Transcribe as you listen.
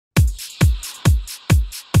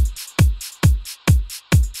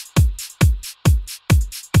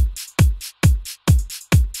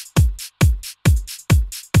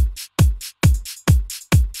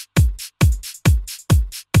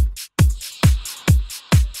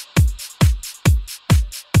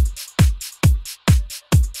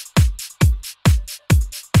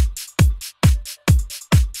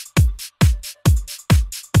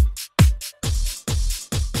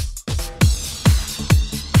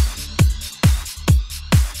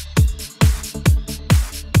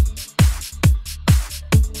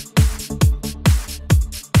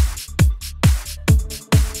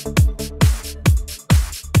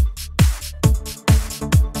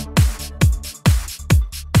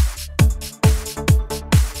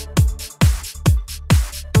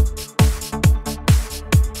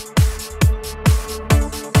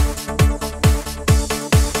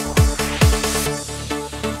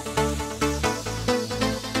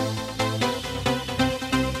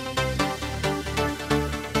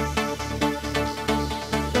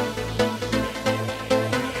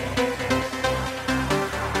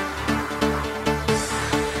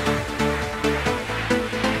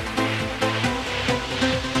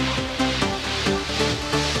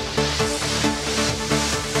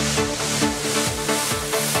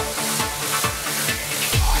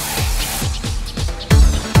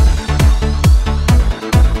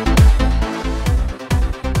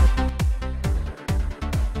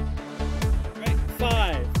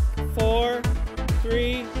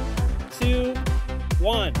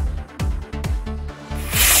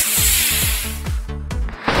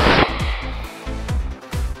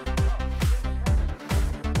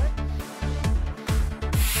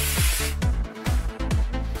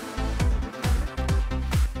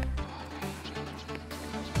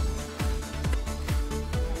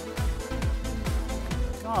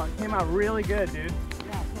came out really good, dude.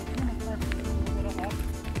 Yeah, so it's gonna start a little up.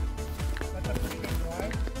 That's a pretty good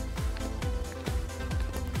drive.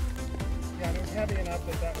 Yeah, and it was heavy enough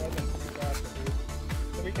that that wasn't too bad to do.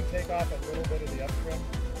 So we can take off a little bit of the uptrim.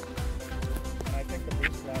 And I think the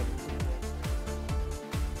boost slide is pretty good.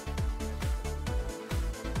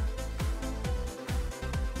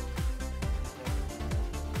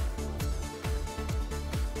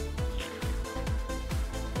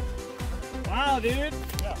 Wow, dude.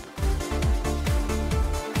 Yeah.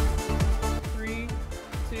 3,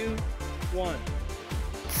 2, 1.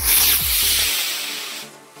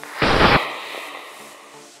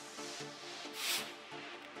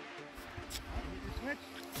 Switch.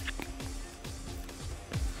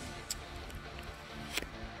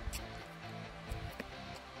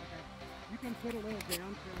 You can put a little down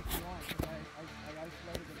here if you want, because I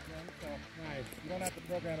isolated it again, so nice. You don't have to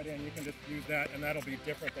program it in, you can just use that, and that'll be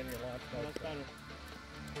different than your launch mode. That's better.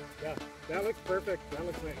 Yeah, that looks perfect. That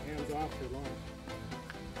looks like hands off for launch.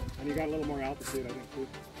 And you got a little more altitude, I think, too.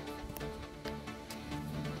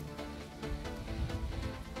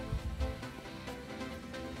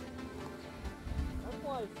 That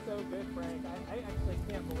flies so good, Frank. I actually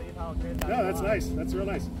can't believe how good that No, that's flies. nice. That's real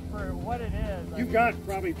nice. For what it is. You've got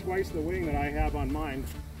probably twice the wing that I have on mine.